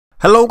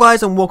Hello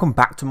guys and welcome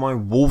back to my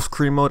Wolves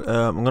screen mode.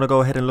 I'm going to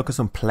go ahead and look at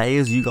some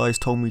players you guys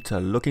told me to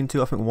look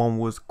into. I think one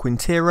was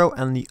Quintero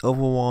and the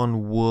other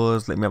one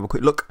was, let me have a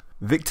quick look,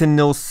 Victor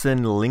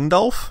Nilsson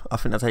Lingdolf. I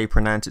think that's how you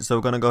pronounce it. So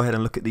we're going to go ahead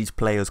and look at these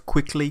players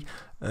quickly.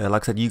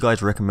 Like I said, you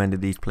guys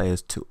recommended these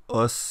players to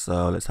us,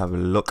 so let's have a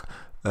look.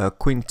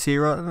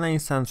 Quintero, the name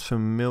sounds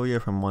familiar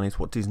from honest.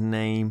 What's his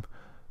name?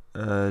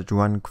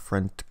 Juan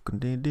Front,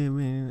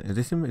 is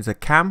this him? Is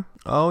it Cam?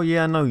 Oh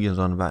yeah, I know you're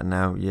on about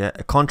now. Yeah,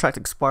 a contract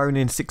expiring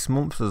in 6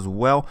 months as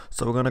well,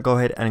 so we're gonna go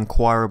ahead and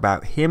inquire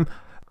about him.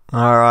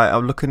 Alright,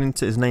 I'm looking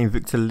into his name,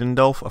 Victor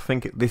Lindolf. I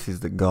think this is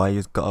the guy.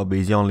 He's gotta be,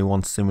 he's the only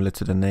one similar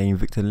to the name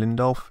Victor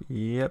Lindolf.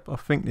 Yep, I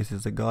think this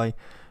is the guy.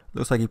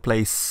 Looks like he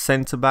plays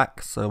centre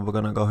back, so we're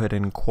gonna go ahead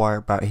and inquire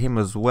about him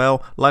as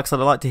well. Like I said,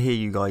 I'd like to hear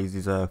you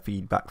guys'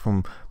 feedback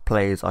from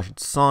players I should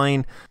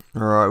sign.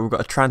 Alright, we've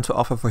got a transfer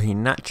offer for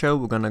Hinacho.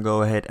 We're gonna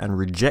go ahead and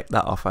reject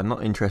that offer.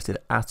 Not interested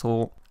at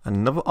all.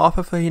 Another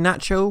offer for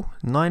Hinacho,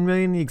 9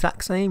 million, the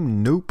exact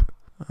same. Nope.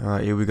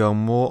 Alright, here we go.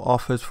 More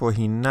offers for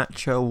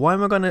Hinacho. Why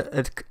am I gonna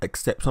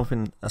accept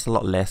something that's a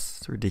lot less?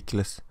 It's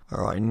ridiculous.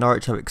 Alright,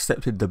 Norwich have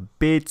accepted the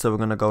bid, so we're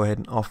gonna go ahead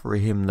and offer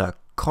him the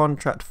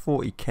contract,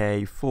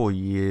 40k, 4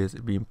 years.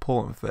 It'd be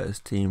important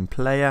first team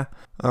player.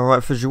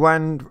 Alright, for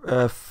Juan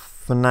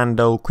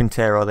Fernando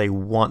Quintero they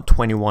want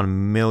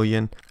 21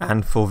 million,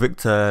 and for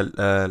Victor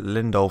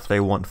Lindolf they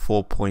want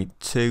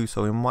 4.2,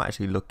 so we might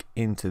actually look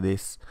into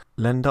this.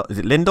 Is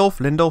it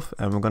Lindolf?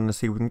 And we're gonna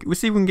see if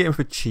we can get him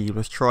for cheap.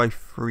 Let's try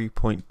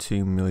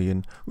 3.2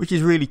 million, which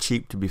is really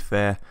cheap to be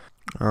fair.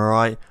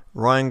 Alright,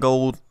 Ryan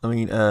Gold,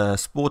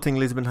 Sporting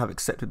Lisbon have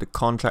accepted the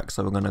contract,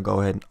 so we're gonna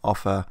go ahead and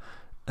offer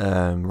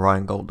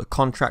Ryan Gold the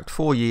contract,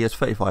 4 years,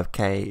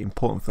 35k,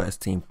 important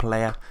first team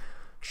player.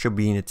 Should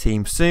be in a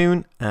team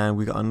soon. And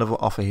we got another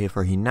offer here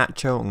for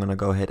Hinacho. I'm going to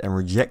go ahead and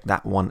reject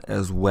that one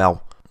as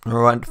well.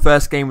 Alright,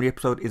 first game of the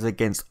episode is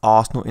against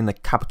Arsenal in the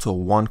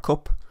Capital One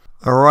Cup.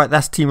 Alright,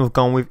 that's team I've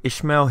gone with: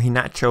 Ishmael,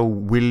 Hinacho,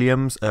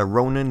 Williams,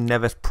 Ronan,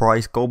 Neves,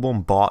 Price,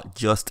 Golborn, Bart,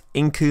 Just,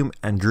 Incoom,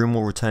 and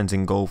Drumel returns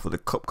in goal for the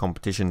cup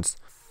competitions.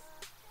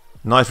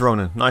 Nice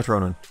Ronan, nice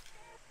Ronan.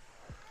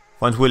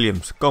 Finds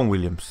Williams, go on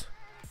Williams.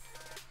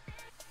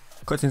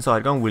 Cuts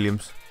inside, go on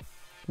Williams.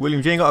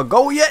 Williams, you ain't got a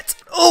goal yet.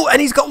 Oh, and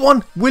he's got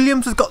one.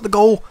 Williams has got the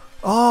goal.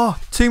 Ah,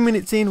 2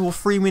 minutes in, or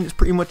 3 minutes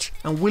pretty much,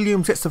 and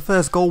Williams gets the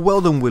first goal.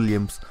 Well done,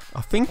 Williams.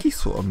 I think he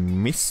sort of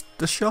missed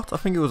the shot. I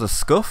think it was a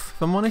scuff,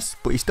 if I'm honest,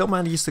 but he still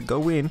managed to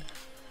go in.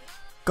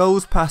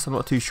 Goes past, I'm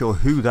not too sure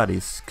who that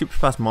is. Skips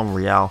past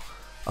Monreal.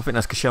 I think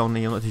that's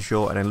Koscielny, I'm not too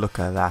sure. And then look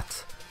at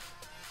that.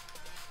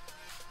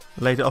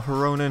 Laid it off for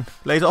Ronan.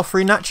 Laid it off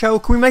for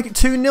Nacho. Can we make it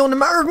 2-0 in a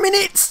matter of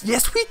minutes?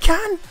 Yes, we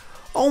can.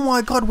 Oh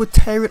my god, we're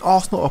tearing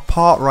Arsenal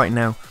apart right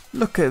now.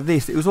 Look at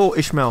this. It was all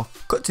Ishmael.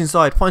 Cuts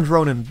inside, finds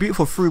Ronan.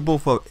 Beautiful through ball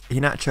for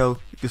Hinacho.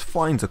 Just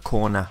finds a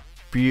corner.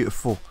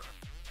 Beautiful.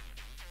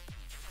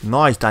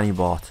 Nice, Danny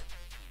Bart.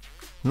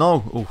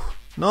 No. Oh,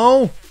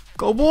 no.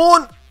 Go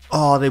on.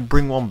 Oh, they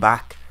bring one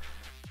back.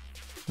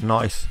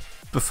 Nice.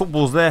 The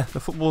football's there.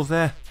 The football's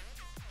there.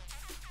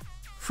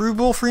 Through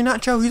ball for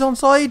Hinacho. He's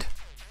onside.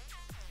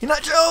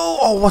 Hinacho.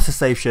 Oh, what a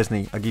save,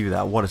 Chesney. I'll give you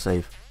that. What a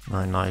save.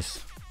 Right,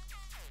 nice.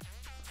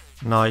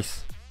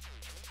 Nice.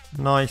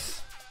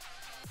 Nice.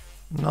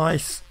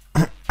 Nice.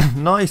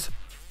 Nice.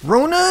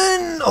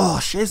 Ronan! Oh,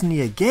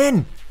 Chesney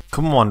again.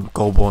 Come on,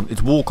 Golborn.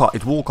 It's Walcott.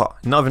 It's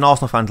Walcott. Not even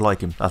Arsenal fans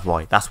like him. That's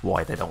why. That's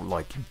why they don't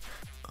like him.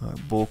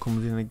 Alright, ball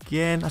comes in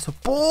again. That's a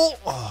ball.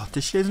 Oh,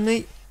 to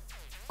Chesney.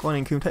 Go on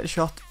in, Coom. Take the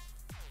shot.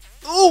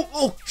 Oh,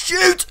 oh,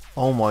 shoot!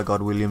 Oh my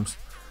god, Williams.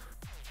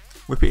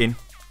 Whip it in.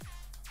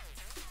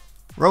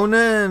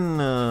 Ronan.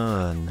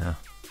 No.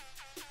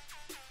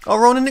 Oh,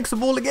 Ronan nicks the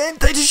ball again.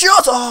 Takes a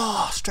shot.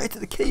 Oh, straight to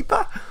the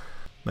keeper.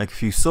 Make a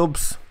few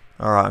subs.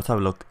 Alright, let's have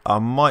a look. I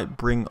might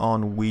bring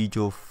on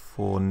Weigel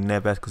for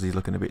Neves because he's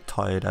looking a bit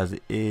tired as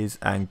it is.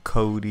 And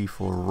Cody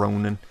for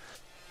Ronan.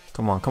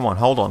 Come on, come on.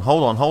 Hold on,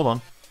 hold on, hold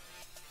on.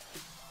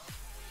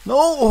 No.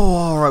 Oh,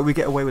 alright, we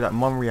get away with that.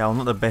 Monreal,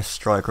 not the best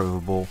striker of the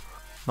ball.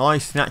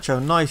 Nice,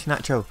 Nacho. Nice,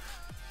 Nacho.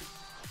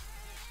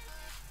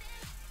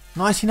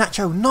 Nice,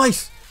 Nacho.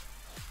 Nice.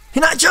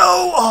 Hinacho!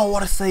 Oh,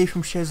 what a save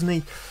from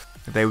Chesney.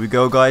 There we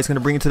go, guys. Going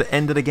to bring it to the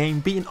end of the game.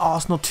 Beating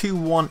Arsenal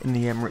 2-1 in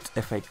the Emirates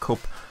FA Cup.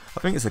 I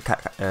think it's a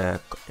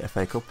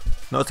FA Cup.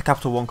 No, it's a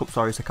Capital One Cup.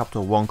 Sorry, it's a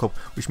Capital One Cup,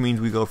 which means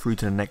we go through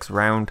to the next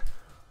round.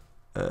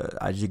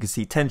 As you can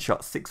see, 10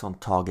 shots, 6 on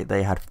target.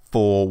 They had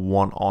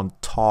 4-1 on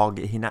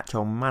target.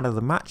 Hinacho, man of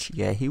the match.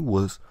 Yeah, he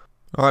was.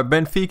 Alright,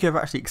 Benfica have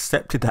actually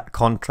accepted that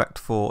contract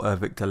for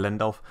Victor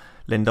Lindolf.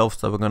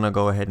 So we're going to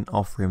go ahead and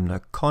offer him the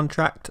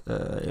contract.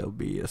 It'll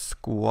be a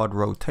squad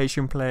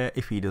rotation player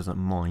if he doesn't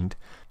mind.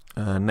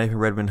 Nathan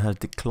Redmond has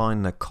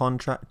declined the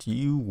contract.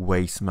 You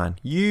waste man.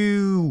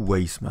 You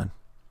waste man.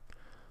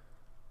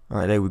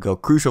 Alright, there we go.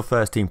 Crucial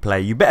first team player.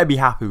 You better be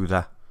happy with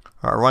that.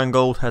 Alright, Ryan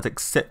Gold has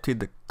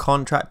accepted the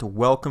contract.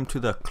 Welcome to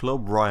the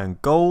club, Ryan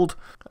Gold.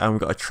 And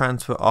we've got a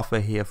transfer offer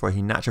here for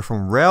Hinacho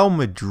from Real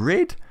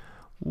Madrid.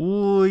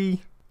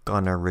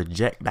 Gonna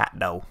reject that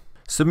though.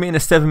 Submitting a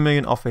 7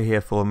 million offer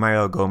here for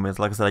Mario Gomez.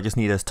 Like I said, I just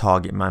need as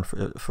target man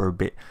for a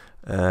bit.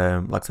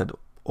 Like I said,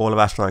 all of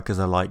our strikers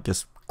are like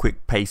just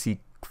quick, pacey,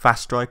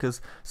 fast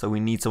strikers. So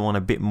we need someone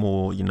a bit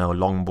more, you know,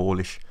 long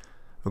ballish.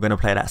 We're going to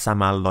play that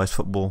Sam Allardyce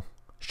football.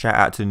 Shout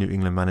out to the New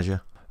England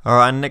manager.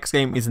 Alright, next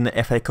game is in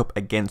the FA Cup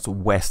against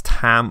West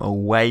Ham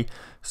away.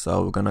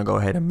 So we're going to go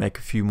ahead and make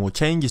a few more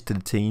changes to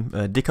the team.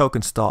 Dicko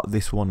can start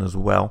this one as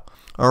well.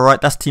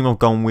 Alright, that's the team I've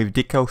gone with.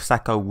 Dicko,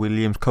 Sacco,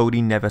 Williams,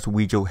 Cody, Neves,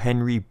 Weigel,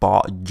 Henry,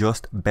 Bart,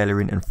 Just,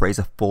 Bellerin and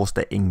Fraser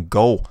Forster in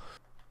goal.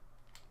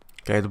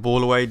 Okay, the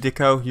ball away,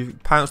 Dicko. You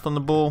pounced on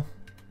the ball.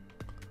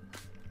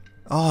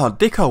 Oh,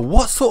 Dicko,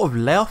 what sort of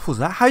layoff was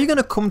that? How are you going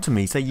to come to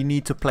me, say you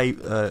need to play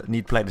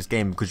this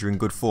game because you're in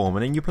good form,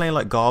 and then you're playing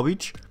like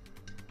garbage?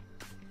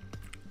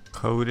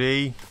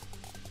 Cody.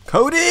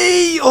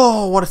 Cody!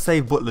 Oh, what a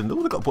save, Butland.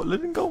 Oh, they got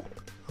Butland in goal.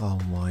 Oh,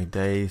 my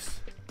days.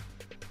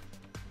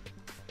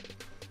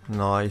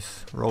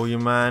 Nice. Roll your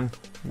man.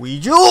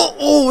 Weigel.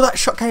 Oh, that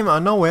shot came out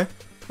of nowhere.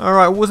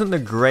 Alright, wasn't the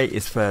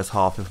greatest first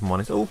half, if I'm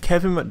honest. Oh,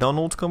 Kevin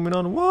McDonald's coming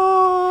on.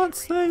 What?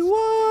 Say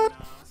what?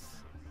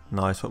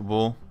 Nice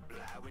football.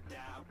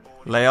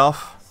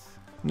 Layoff.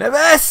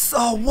 Neves!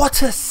 Oh,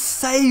 what a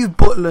save,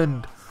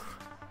 Butland.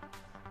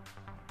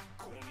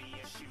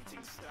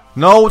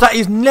 No, that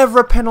is never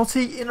a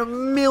penalty in a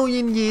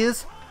million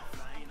years.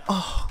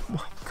 Oh,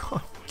 my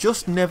God.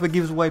 Just never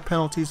gives away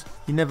penalties.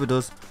 He never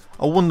does.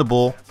 I won the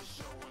ball.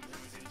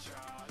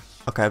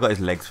 Okay, I got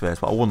his legs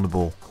first, but I won the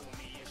ball.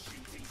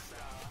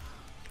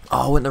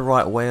 Oh, I went the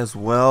right way as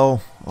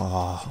well.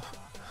 Oh.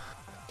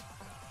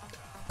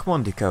 Come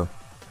on, Dicko.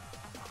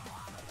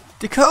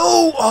 Dicko!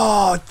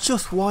 Oh,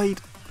 just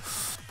wide.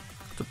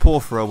 It's a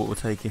poor throw, but we'll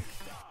take it.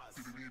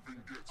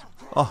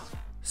 Oh,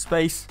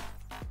 space.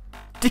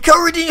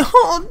 Dicko, redeem!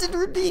 Oh, did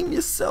redeem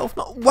yourself.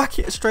 Not whack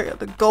it straight at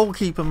the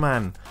goalkeeper,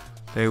 man.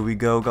 There we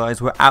go, guys.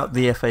 We're out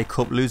the FA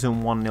Cup,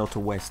 losing 1-0 to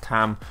West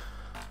Ham.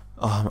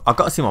 I've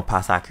got to see my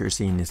pass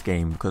accuracy in this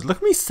game because look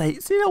at me say.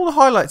 See all the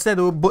highlights there.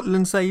 There were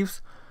Butland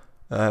saves.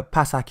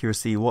 Pass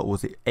accuracy, what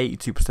was it?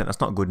 82%. That's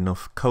not good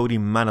enough. Cody,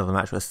 man of the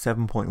match, was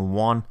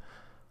 7.1.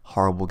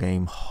 Horrible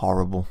game.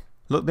 Horrible.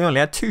 Look, they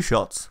only had 2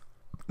 shots.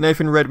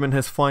 Nathan Redmond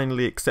has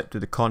finally accepted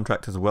the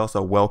contract as well,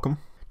 so welcome.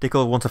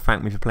 Dicko wants to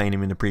thank me for playing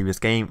him in the previous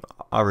game.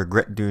 I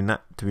regret doing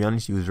that, to be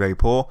honest. He was very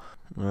poor.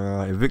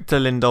 Victor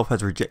Lindelof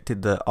has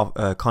rejected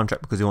the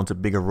contract because he wants a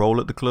bigger role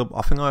at the club.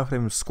 I think I offered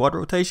him squad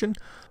rotation.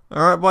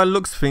 Alright, by the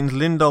looks of things,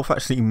 Lindelof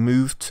actually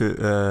moved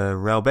to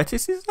Real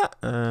Betis, is that?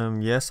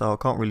 Yes, so I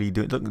can't really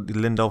do it. Look,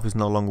 Lindelof is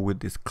no longer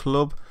with this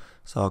club,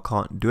 so I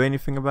can't do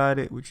anything about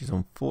it, which is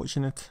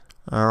unfortunate.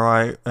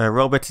 Alright,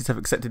 Real Betis have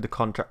accepted the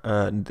contract.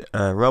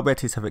 Real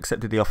Betis have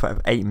accepted the offer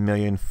of 8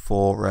 million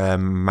for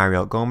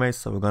Mario Gomez,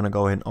 so we're going to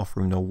go ahead and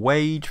offer him the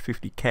wage,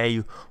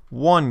 50k,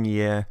 1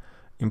 year,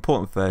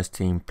 important first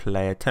team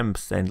player,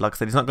 10%. Like I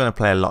said, he's not going to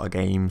play a lot of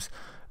games.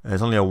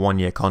 It's only a 1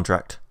 year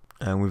contract.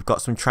 And we've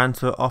got some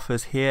transfer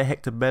offers here.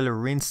 Hector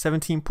Bellerin,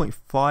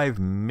 17.5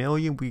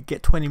 million. We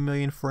get 20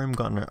 million for him,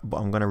 but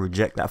I'm going to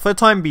reject that for the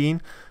time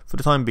being.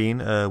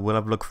 We'll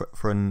have a look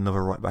for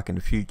another right back in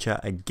the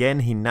future.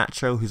 Again,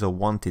 Hinacho, who's a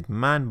wanted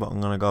man, but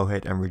I'm going to go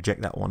ahead and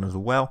reject that one as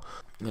well.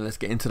 Now let's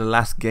get into the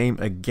last game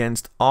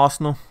against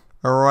Arsenal.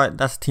 Alright,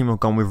 that's the team I've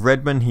gone with.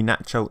 Redmond,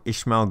 Hinacho,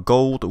 Ishmael,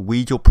 Gold,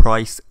 Weigel,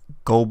 Price,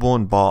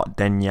 Goldborn, Bart,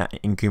 Denya,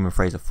 Inkum and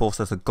Fraser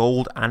Forster. So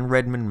Gold and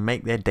Redmond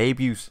make their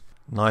debuts.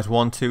 Nice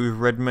 1-2 with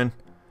Redmond.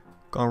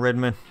 Go on,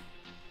 Redmond.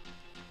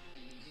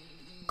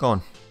 Go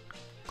on.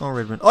 Go on,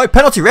 Redmond. Oh,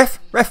 penalty, ref.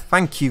 Ref,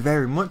 thank you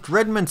very much.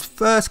 Redmond's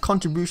first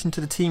contribution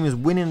to the team is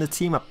winning the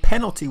team a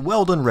penalty.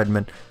 Well done,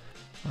 Redmond.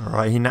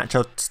 Alright,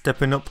 Hinacho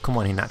stepping up. Come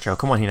on, Hinacho.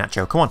 Come on,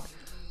 Hinacho. Come on.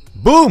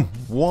 Boom!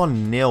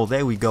 1-0.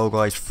 There we go,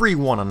 guys.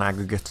 3-1 on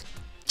aggregate.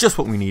 Just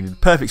what we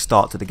needed. Perfect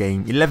start to the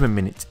game. 11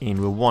 minutes in.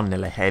 We're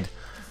 1-0 ahead.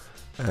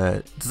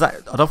 I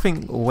don't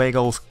think away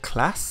goals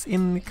class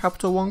in the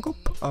Capital One Cup.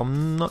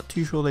 I'm not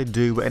too sure they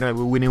do, but anyway,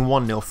 we're winning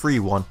 1-0,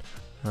 3-1.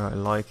 Alright,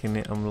 liking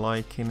it. I'm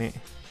liking it.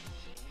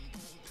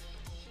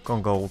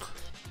 Gone gold.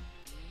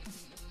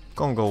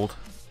 Gone gold.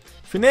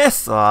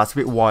 Finesse! Ah, that's a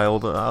bit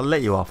wild. I'll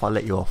let you off. I'll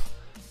let you off.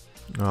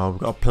 Oh, we've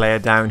got a player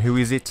down. Who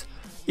is it?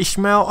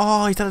 Ishmael.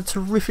 Oh, he's had a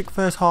terrific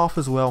first half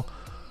as well.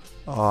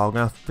 Oh, I'm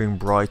going to have to bring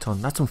Bright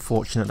on. That's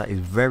unfortunate. That is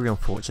very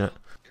unfortunate.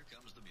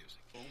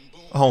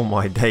 Oh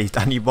my days,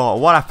 Danny Bart.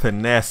 What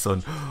happened there,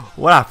 son?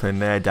 What happened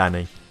there,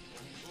 Danny?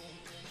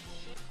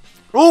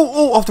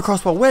 Oh, off the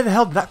crossbar. Where the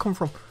hell did that come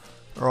from?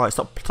 Alright,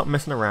 stop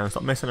messing around.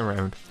 Stop messing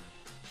around.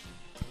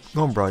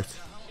 Go on, Bright.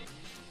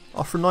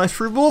 Off a nice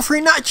through ball for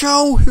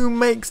Nacho, who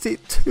makes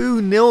it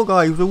 2-0,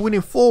 guys. We're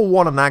winning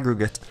 4-1 on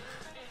aggregate.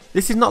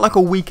 This is not like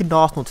a weakened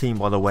Arsenal team,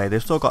 by the way.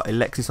 They've still got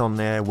Alexis on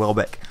there,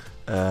 Welbeck.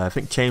 I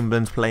think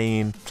Chamberlain's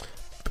playing.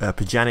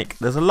 Pjanic.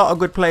 There's a lot of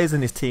good players in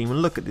this team,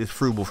 and look at this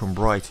through ball from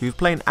Bright, who's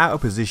playing out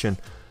of position.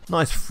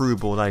 Nice through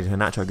ball. That is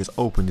Nacho just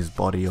opened his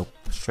body up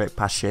straight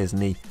past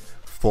Chesney.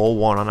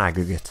 4-1 on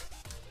aggregate.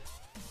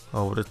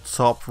 Over the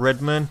top,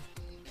 Redmond.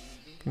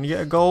 Can you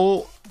get a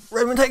goal?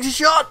 Redmond takes a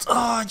shot.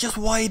 Oh, just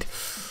wide.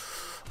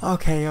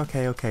 Okay.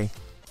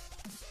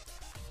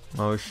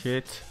 Oh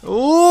shit.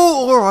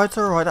 Oh, alright,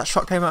 alright. That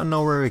shot came out of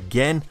nowhere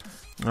again.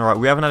 Alright,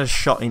 we haven't had a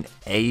shot in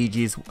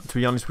ages. To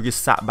be honest, we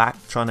just sat back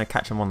trying to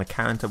catch him on the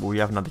counter, but we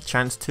haven't had the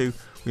chance to.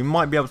 We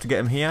might be able to get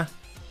him here.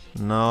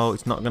 No,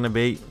 it's not going to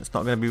be. It's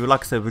not going to be.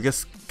 Like I said, we're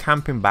just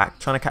camping back,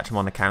 trying to catch him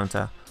on the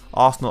counter.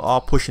 Arsenal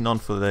are pushing on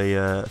for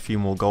the few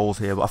more goals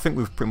here, but I think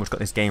we've pretty much got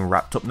this game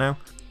wrapped up now.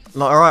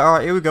 Like,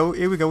 alright, here we go,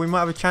 here we go. We might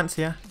have a chance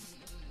here.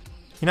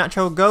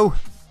 Hinacho, go.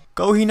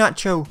 Go,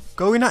 Hinacho.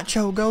 Go,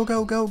 Hinacho. Go,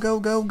 go, go, go,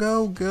 go,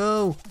 go,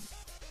 go.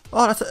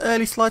 Oh, that's an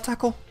early slide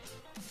tackle.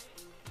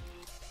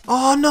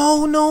 Oh,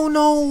 no, no,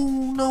 no,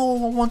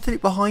 no. I wanted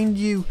it behind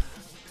you.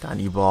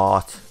 Danny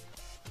Bart.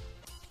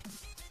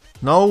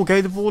 No,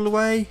 gave the ball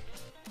away.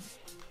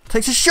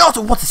 Takes a shot.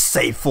 What a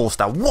save,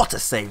 Forster. What a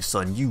save,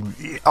 son. You.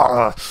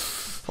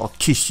 I'll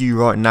kiss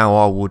you right now,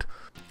 I would.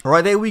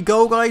 Alright, there we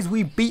go, guys.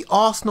 We beat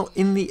Arsenal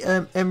in the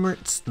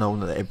Emirates. No,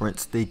 not the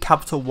Emirates. The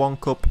Capital One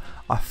Cup.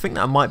 I think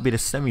that might be the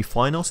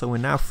semi-final. So we're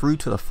now through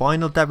to the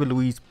final. David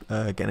Luiz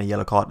getting a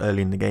yellow card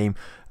early in the game.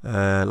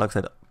 Like I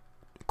said,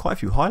 quite a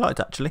few highlights,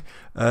 actually.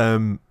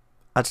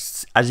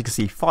 As you can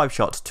see, 5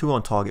 shots, 2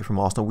 on target from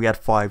Arsenal. We had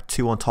 5,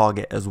 2 on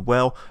target as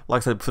well.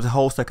 Like I said, for the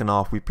whole second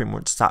half, we pretty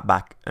much sat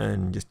back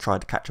and just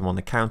tried to catch them on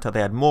the counter.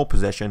 They had more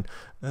possession.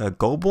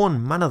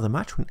 Goalborn, man of the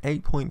match with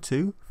an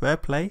 8.2. Fair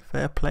play,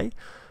 fair play.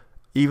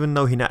 Even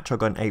though Hinacho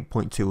got an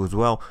 8.2 as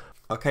well.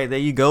 Okay, there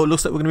you go.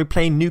 Looks like we're going to be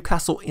playing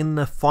Newcastle in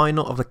the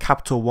final of the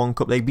Capital One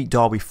Cup. They beat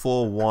Derby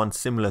 4-1,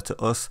 similar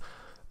to us.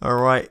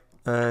 Alright.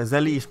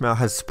 Zeli Ismail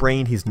has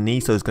sprained his knee,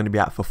 so he's going to be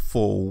out for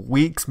 4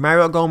 weeks.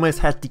 Mario Gomez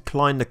has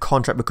declined the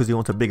contract because he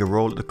wants a bigger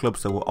role at the club,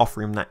 so we'll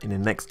offer him that in the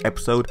next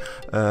episode.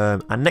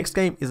 And next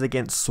game is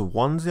against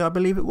Swansea, I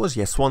believe it was.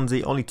 Yes,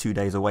 Swansea, only 2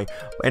 days away.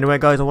 But anyway,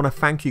 guys, I want to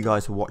thank you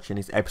guys for watching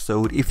this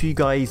episode. If you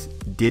guys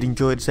did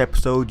enjoy this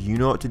episode, you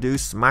know what to do.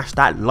 Smash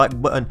that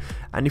like button.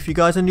 And if you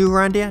guys are new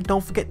around here,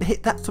 don't forget to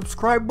hit that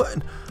subscribe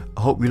button.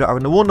 I hope you lot are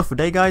having a wonderful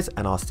day, guys,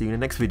 and I'll see you in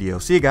the next video.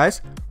 See you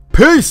guys.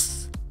 Peace!